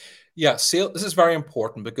 Okay. Yeah, this is very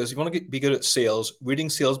important because if you want to be good at sales, reading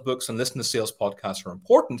sales books and listening to sales podcasts are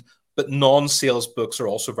important, but non-sales books are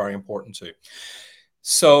also very important too.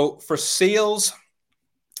 So for sales,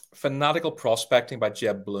 Fanatical Prospecting by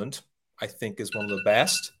Jeb Blount, I think, is one of the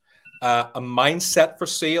best. A Mindset for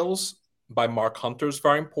Sales by Mark Hunter is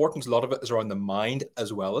very important. A lot of it is around the mind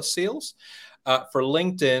as well as sales. For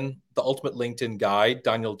LinkedIn, The Ultimate LinkedIn Guide,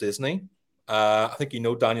 Daniel Disney. I think you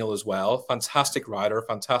know Daniel as well. Fantastic writer,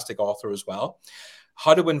 fantastic author as well.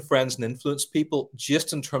 How to Win Friends and Influence People,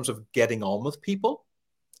 just in terms of getting on with people,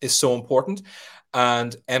 is so important.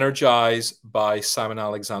 And Energize by Simon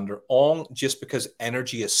Alexander Ong, just because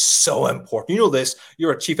energy is so important. You know this,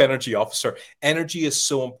 you're a chief energy officer. Energy is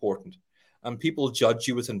so important. And people judge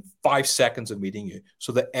you within 5 seconds of meeting you.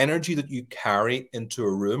 So the energy that you carry into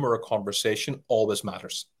a room or a conversation always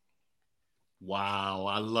matters. Wow,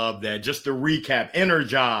 I love that. Just to recap,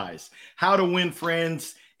 Energize, How to Win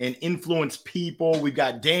Friends and Influence People. We've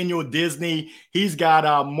got Daniel Disney. He's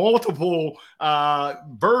got multiple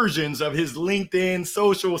versions of his LinkedIn,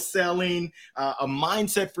 social selling, a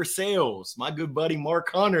mindset for sales. My good buddy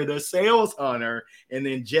Mark Hunter, the sales hunter, and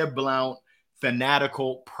then Jeb Blount,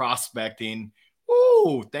 Fanatical Prospecting.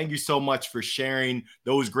 Ooh, thank you so much for sharing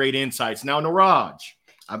those great insights. Now, Niraj,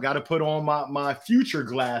 I've got to put on my future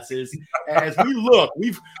glasses as we look.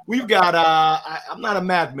 We've got I'm not a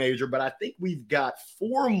math major, but I think we've got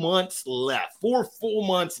 4 months left, 4 full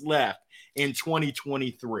months left in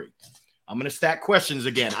 2023. I'm going to stack questions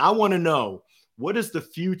again. I want to know, what does the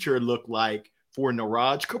future look like for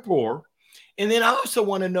Niraj Kapur? And then I also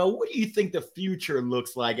want to know, what do you think the future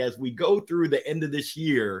looks like as we go through the end of this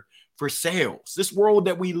year for sales? This world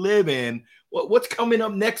that we live in, what's coming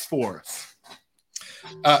up next for us?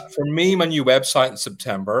 For me, my new website in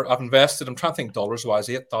September, I've invested, I'm trying to think dollars-wise,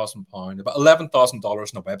 £8,000, about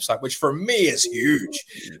 $11,000 in a website, which for me is huge.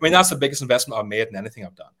 I mean, that's the biggest investment I've made in anything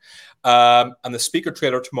I've done. And the speaker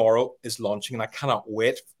trailer tomorrow is launching, and I cannot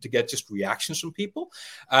wait to get just reactions from people.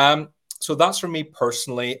 So that's for me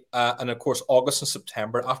personally. And of course, August and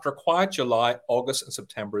September. After a quiet July, August and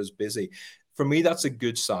September is busy. For me, that's a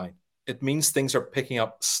good sign. It means things are picking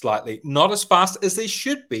up slightly, not as fast as they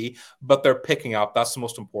should be, but they're picking up. That's the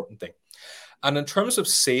most important thing. And in terms of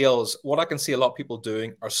sales, what I can see a lot of people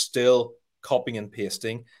doing are still copying and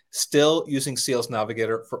pasting, still using Sales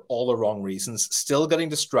Navigator for all the wrong reasons, still getting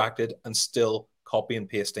distracted and still copy and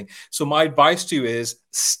pasting. So my advice to you is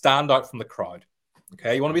stand out from the crowd.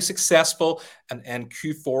 Okay, you want to be successful and end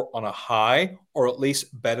Q4 on a high, or at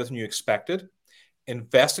least better than you expected.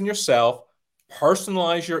 Invest in yourself.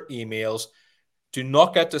 Personalize your emails. Do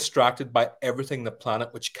not get distracted by everything on the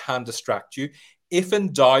planet, which can distract you. If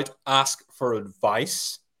in doubt, ask for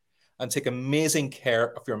advice and take amazing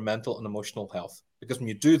care of your mental and emotional health. Because when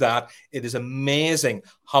you do that, it is amazing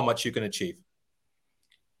how much you can achieve.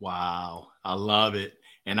 Wow, I love it.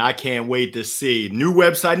 And I can't wait to see. New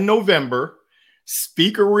website in November.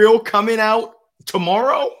 Speaker reel coming out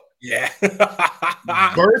tomorrow. Yeah.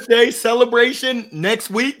 Birthday celebration next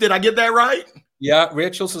week. Did I get that right? Yeah,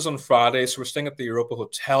 Rachel's is on Friday, so we're staying at the Europa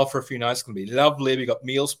Hotel for a few nights. It's going to be lovely. We got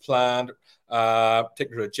meals planned.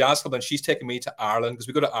 Taking her to a jazz club, and she's taking me to Ireland because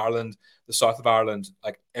we go to Ireland, the south of Ireland,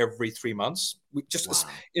 like every 3 months. We just,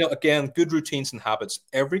 again, good routines and habits.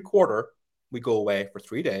 Every quarter, we go away for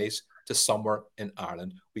 3 days to somewhere in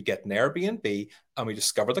Ireland. We get an Airbnb and we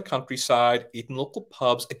discover the countryside, eat in local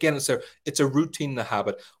pubs. Again, it's a routine and a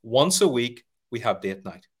habit. Once a week, we have date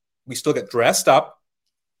night. We still get dressed up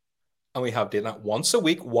and we have date night once a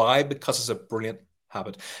week. Why? Because it's a brilliant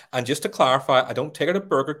habit. And just to clarify, I don't take her to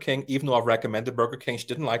Burger King, even though I've recommended Burger King. She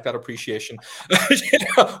didn't like that appreciation.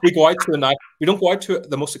 We go out to a night. We don't go out to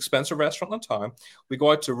the most expensive restaurant in town. We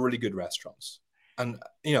go out to really good restaurants. And,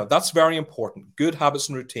 that's very important. Good habits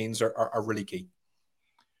and routines are really key.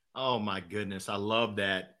 Oh, my goodness. I love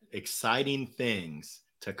that. Exciting things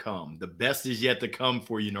to come. The best is yet to come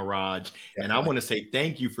for you, Niraj. And I want to say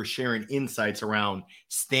thank you for sharing insights around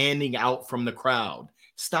standing out from the crowd.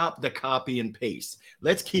 Stop the copy and paste.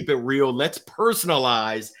 Let's keep it real. Let's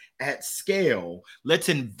personalize at scale. Let's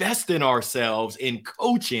invest in ourselves in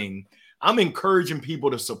coaching. I'm encouraging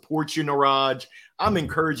people to support you, Niraj. I'm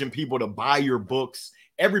encouraging people to buy your books.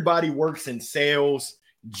 Everybody works in sales,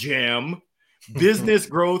 Jim. Business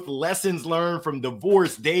growth, lessons learned from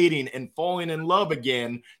divorce, dating, and falling in love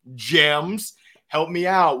again. Gems. Help me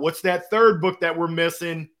out. What's that third book that we're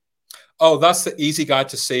missing? Oh, that's the Easy Guide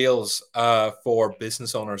to Sales for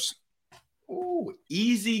business owners. Ooh,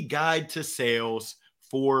 Easy Guide to Sales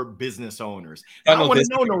for business owners. Daniel I want to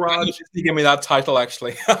Disney, know, Niraj. Daniel Disney gave me that title,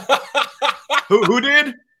 actually. Who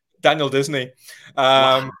did? Daniel Disney.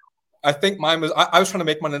 Wow. I think mine was, I was trying to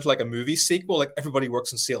make mine into like a movie sequel, like Everybody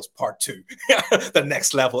Works in Sales Part 2, the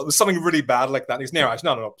next level. It was something really bad like that. And he's Niraj,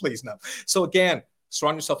 no, please, no. So again,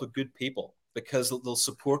 surround yourself with good people because they'll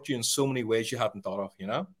support you in so many ways you hadn't thought of, you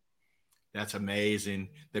know? That's amazing.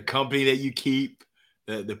 The company that you keep,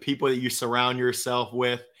 the people that you surround yourself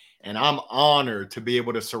with. And I'm honored to be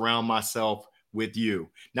able to surround myself with you.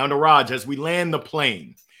 Now, Niraj, as we land the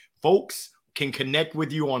plane, folks can connect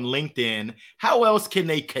with you on LinkedIn. How else can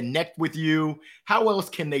they connect with you? How else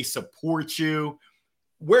can they support you?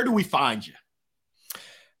 Where do we find you?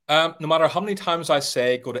 No matter how many times I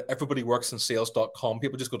say go to everybodyworksinsales.com,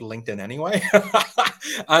 people just go to LinkedIn anyway.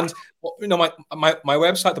 And you know, my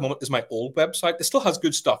website at the moment is my old website. It still has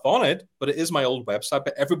good stuff on it, but it is my old website.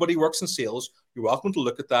 But Everybody Works in Sales. You're welcome to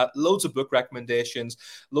look at that. Loads of book recommendations,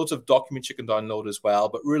 loads of documents you can download as well.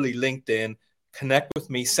 But really, LinkedIn, connect with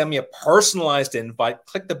me, send me a personalized invite,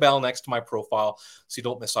 click the bell next to my profile so you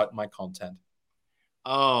don't miss out on my content.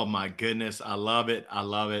 Oh my goodness. I love it. I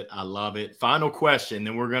love it. I love it. Final question,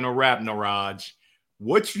 then we're going to wrap, Niraj.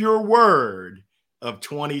 What's your word of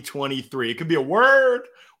 2023? It could be a word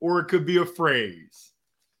or it could be a phrase.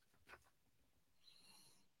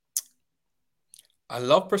 I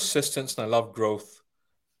love persistence and I love growth.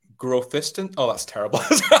 Growthistant? Oh, that's terrible.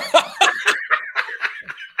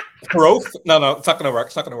 Growth? No, it's not going to work.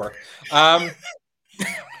 It's not going to work.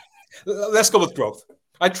 Let's go with growth.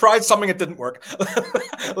 I tried something, it didn't work.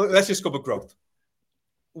 Let's just go with growth.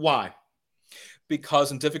 Why?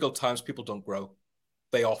 Because in difficult times, people don't grow.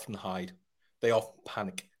 They often hide. They often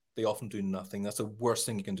panic. They often do nothing. That's the worst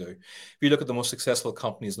thing you can do. If you look at the most successful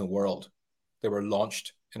companies in the world, they were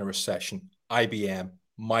launched in a recession. IBM,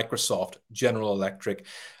 Microsoft, General Electric,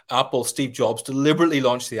 Apple, Steve Jobs deliberately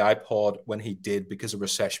launched the iPod when he did because a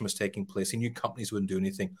recession was taking place. He knew companies wouldn't do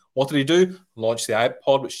anything. What did he do? Launch the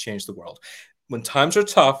iPod, which changed the world. When times are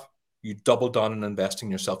tough, you double down and invest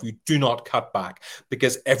in yourself. You do not cut back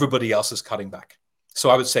because everybody else is cutting back. So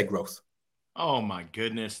I would say growth. Oh my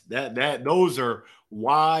goodness. Those are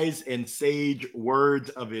wise and sage words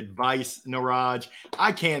of advice, Niraj.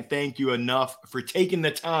 I can't thank you enough for taking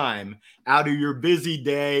the time out of your busy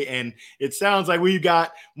day. And it sounds like we've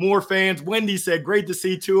got more fans. Wendy said, great to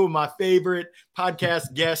see two of my favorite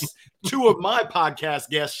podcast guests, two of my podcast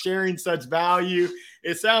guests sharing such value.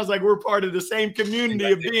 It sounds like we're part of the same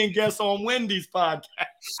community of being guests on Wendy's podcast.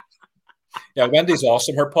 Yeah, Wendy's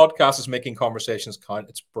awesome. Her podcast is Making Conversations Count.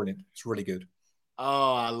 It's brilliant. It's really good.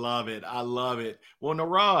 Oh, I love it. I love it. Well,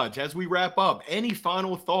 Niraj, as we wrap up, any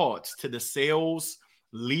final thoughts to the sales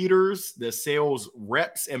leaders, the sales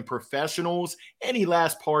reps and professionals? Any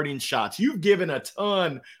last parting shots? You've given a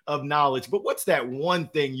ton of knowledge, but what's that one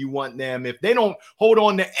thing you want them, if they don't hold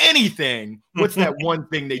on to anything, what's that one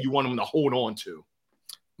thing that you want them to hold on to?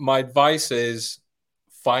 My advice is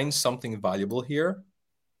find something valuable here,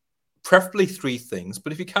 preferably 3 things.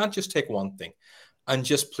 But if you can't, just take one thing and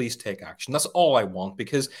just please take action. That's all I want,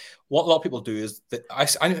 because what a lot of people do is that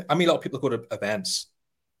I mean, a lot of people go to events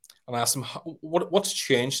and I ask them, what's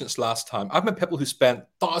changed since last time? I've met people who spent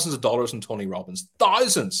thousands of dollars on Tony Robbins,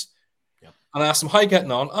 thousands. Yep. And I ask them, how are you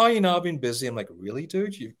getting on? Oh, I've been busy. I'm like, really,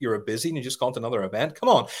 dude? You're busy and you just gone to another event? Come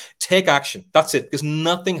on, take action. That's it. Because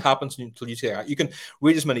nothing happens until you take action. You can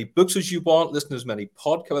read as many books as you want, listen to as many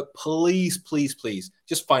podcasts, but please, please, please,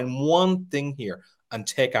 just find one thing here and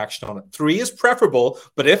take action on it. 3 is preferable,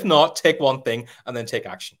 but if not, take one thing and then take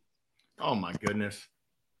action. Oh my goodness.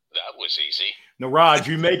 That was easy. Niraj,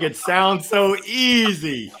 you make it sound so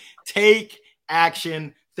easy. Take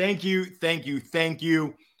action. Thank you, thank you, thank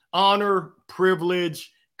you. Honor,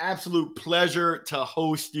 privilege, absolute pleasure to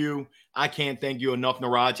host you. I can't thank you enough,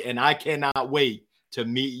 Niraj, and I cannot wait to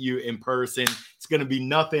meet you in person. It's going to be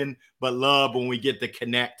nothing but love when we get to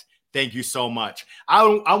connect. Thank you so much. I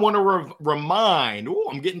want to remind,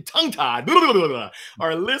 I'm getting tongue-tied,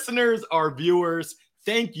 our listeners, our viewers,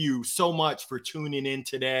 Thank you so much for tuning in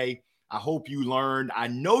today. I hope you learned. I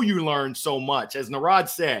know you learned so much. As Niraj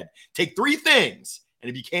said, take 3 things. And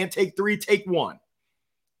if you can't take 3, take 1.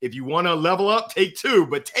 If you want to level up, take 2,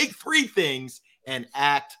 but take 3 things and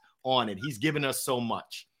act on it. He's given us so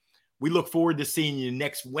much. We look forward to seeing you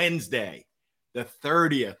next Wednesday, the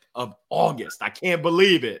 30th of August. I can't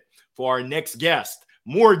believe it. For our next guest,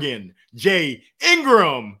 Morgan J.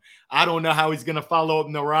 Ingram. I don't know how he's going to follow up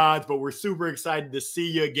Niraj, but we're super excited to see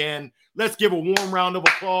you again. Let's give a warm round of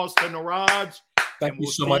applause to Niraj. Thank you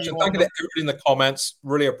so much. And thank you to everybody in the comments.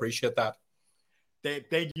 Really appreciate that.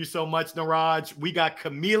 Thank you so much, Niraj. We got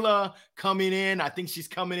Camila coming in. I think she's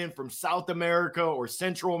coming in from South America or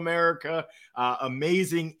Central America.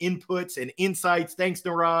 Amazing inputs and insights. Thanks,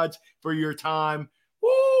 Niraj, for your time.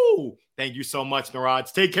 Woo! Thank you so much,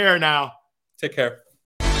 Niraj. Take care now. Take care.